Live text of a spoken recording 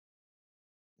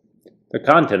The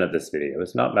content of this video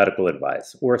is not medical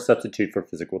advice or a substitute for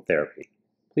physical therapy.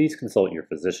 Please consult your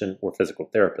physician or physical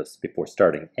therapist before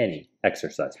starting any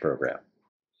exercise program.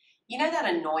 You know that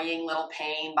annoying little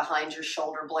pain behind your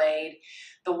shoulder blade?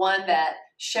 The one that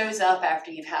shows up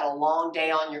after you've had a long day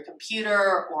on your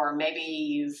computer, or maybe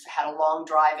you've had a long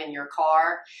drive in your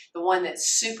car. The one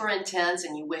that's super intense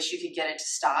and you wish you could get it to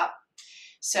stop.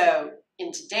 So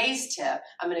in today's tip,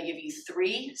 I'm going to give you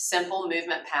 3 simple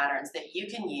movement patterns that you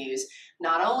can use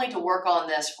not only to work on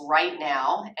this right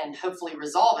now and hopefully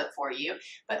resolve it for you,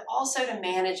 but also to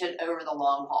manage it over the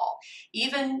long haul.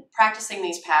 Even practicing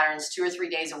these patterns 2 or 3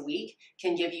 days a week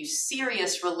can give you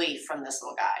serious relief from this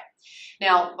little guy.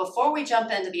 Now, before we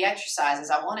jump into the exercises,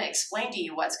 I want to explain to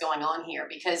you what's going on here,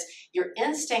 because your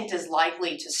instinct is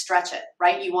likely to stretch it,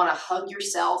 right? You want to hug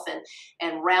yourself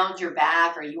and round your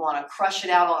back, or you want to crush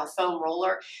it out on a foam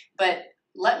roller. But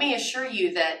let me assure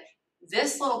you that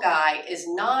this little guy is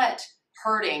not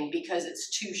hurting because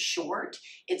it's too short.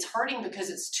 It's hurting because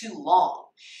it's too long.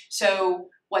 So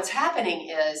what's happening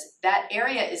is that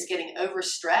area is getting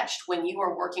overstretched when you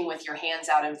are working with your hands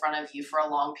out in front of you for a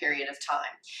long period of time.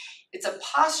 It's a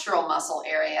postural muscle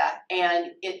area, and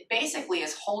it basically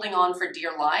is holding on for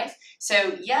dear life.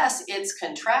 So yes, it's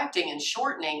contracting and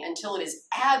shortening until it is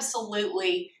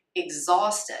absolutely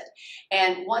exhausted.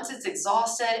 And once it's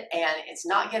exhausted and it's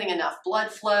not getting enough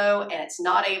blood flow and it's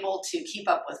not able to keep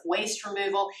up with waste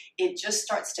removal, it just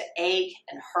starts to ache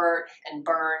and hurt and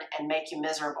burn and make you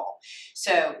miserable.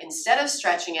 So instead of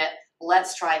stretching it,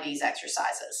 let's try these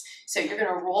exercises. So you're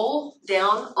going to roll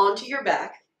down onto your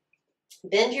back.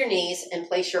 Bend your knees and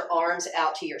place your arms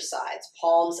out to your sides,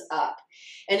 palms up.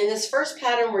 And in this first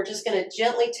pattern, we're just going to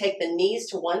gently take the knees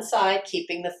to one side,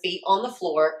 keeping the feet on the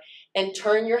floor, and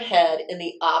turn your head in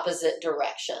the opposite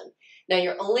direction. Now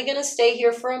you're only going to stay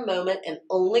here for a moment and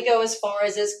only go as far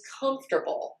as is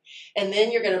comfortable. And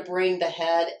then you're going to bring the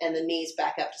head and the knees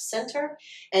back up to center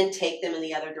and take them in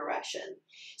the other direction.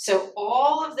 So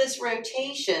all of this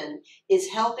rotation is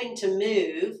helping to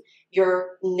move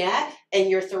your neck and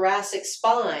your thoracic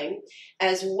spine,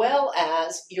 as well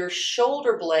as your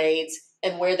shoulder blades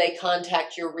and where they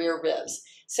contact your rear ribs.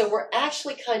 So we're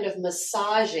actually kind of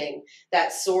massaging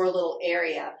that sore little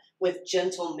area with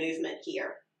gentle movement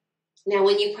here. Now,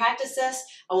 when you practice this,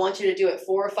 I want you to do it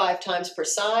 4 or 5 times per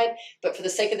side, but for the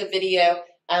sake of the video,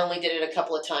 I only did it a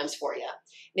couple of times for you.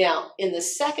 Now, in the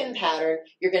second pattern,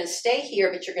 you're going to stay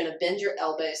here, but you're going to bend your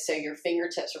elbows so your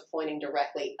fingertips are pointing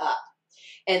directly up.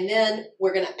 And then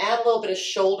we're going to add a little bit of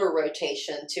shoulder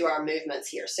rotation to our movements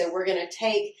here. So we're going to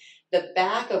take the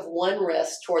back of one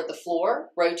wrist toward the floor,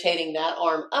 rotating that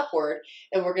arm upward,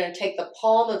 and we're going to take the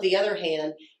palm of the other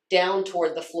hand down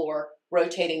toward the floor,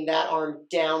 rotating that arm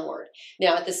downward.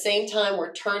 Now, at the same time,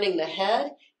 we're turning the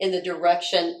head in the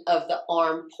direction of the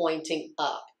arm pointing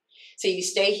up. So you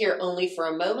stay here only for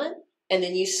a moment, and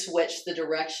then you switch the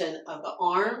direction of the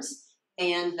arms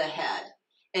and the head.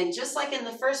 And just like in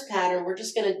the first pattern, we're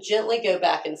just going to gently go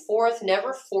back and forth,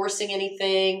 never forcing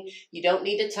anything. You don't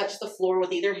need to touch the floor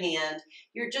with either hand.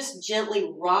 You're just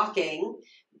gently rocking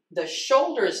the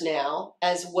shoulders now,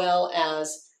 as well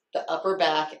as the upper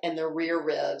back and the rear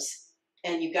ribs.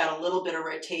 And you've got a little bit of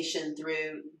rotation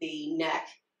through the neck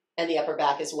and the upper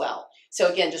back as well.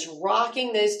 So again, just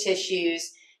rocking those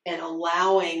tissues and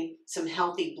allowing some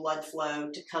healthy blood flow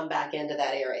to come back into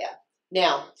that area.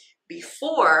 Now,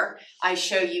 before I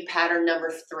show you pattern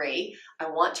number 3, I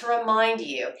want to remind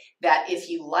you that if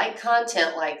you like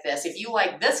content like this, if you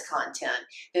like this content,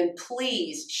 then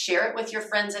please share it with your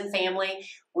friends and family.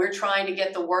 We're trying to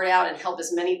get the word out and help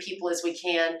as many people as we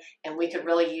can, and we could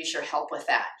really use your help with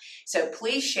that. So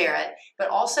please share it, but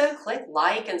also click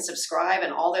like and subscribe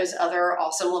and all those other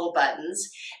awesome little buttons.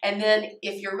 And then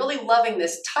if you're really loving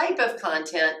this type of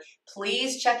content,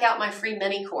 please check out my free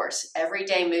mini course,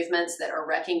 Everyday Movements That Are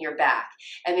Wrecking Your Back.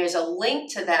 And there's a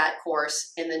link to that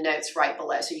course in the notes right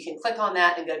below. So you can click on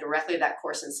that and go directly to that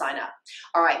course and sign up.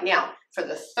 All right, now for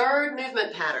the third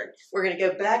movement pattern, we're going to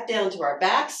go back down to our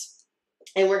backs.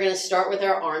 And we're going to start with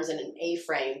our arms in an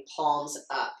A-frame, palms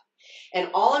up. And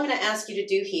all I'm going to ask you to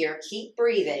do here, keep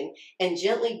breathing and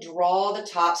gently draw the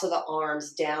tops of the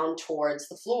arms down towards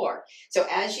the floor. So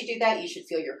as you do that, you should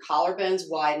feel your collarbones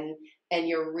widen and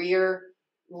your rear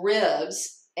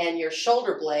ribs and your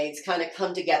shoulder blades kind of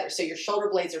come together. So your shoulder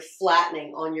blades are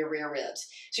flattening on your rear ribs.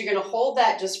 So you're going to hold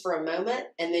that just for a moment,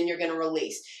 and then you're going to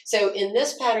release. So in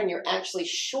this pattern, you're actually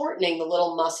shortening the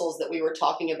little muscles that we were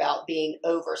talking about being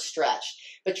overstretched.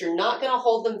 But you're not going to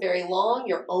hold them very long.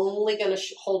 You're only going to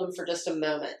hold them for just a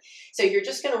moment. So you're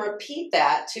just going to repeat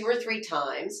that 2 or 3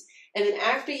 times. And then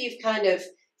after you've kind of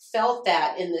felt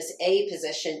that in this A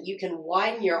position, you can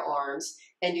widen your arms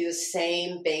and do the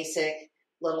same basic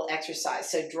little exercise.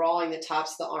 So drawing the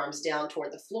tops of the arms down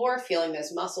toward the floor, feeling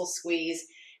those muscles squeeze,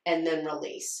 and then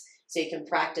release. So you can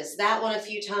practice that one a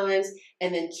few times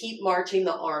and then keep marching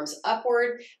the arms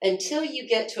upward until you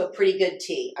get to a pretty good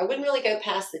T. I wouldn't really go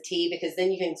past the T because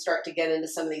then you can start to get into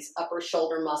some of these upper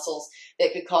shoulder muscles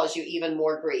that could cause you even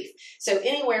more grief. So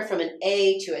anywhere from an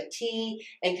A to a T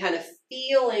and kind of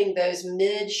feeling those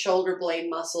mid shoulder blade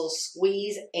muscles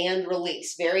squeeze and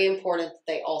release. Very important that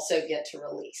they also get to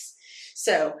release.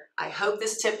 So I hope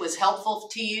this tip was helpful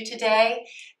to you today.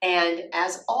 And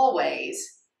as always,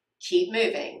 keep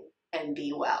moving and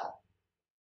be well.